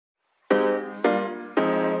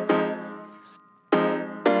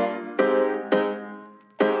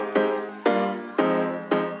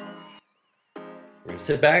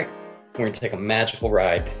sit back. We're going to take a magical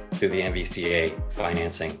ride through the NVCA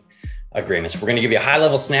financing agreements. We're going to give you a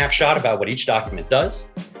high-level snapshot about what each document does.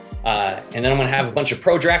 And then I'm going to have a bunch of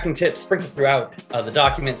pro drafting tips sprinkled throughout the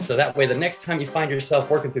documents. So that way, the next time you find yourself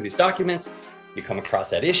working through these documents, you come across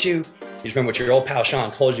that issue, you just remember what your old pal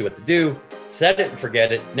Sean told you what to do, set it and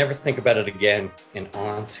forget it, never think about it again, and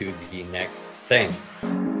on to the next thing.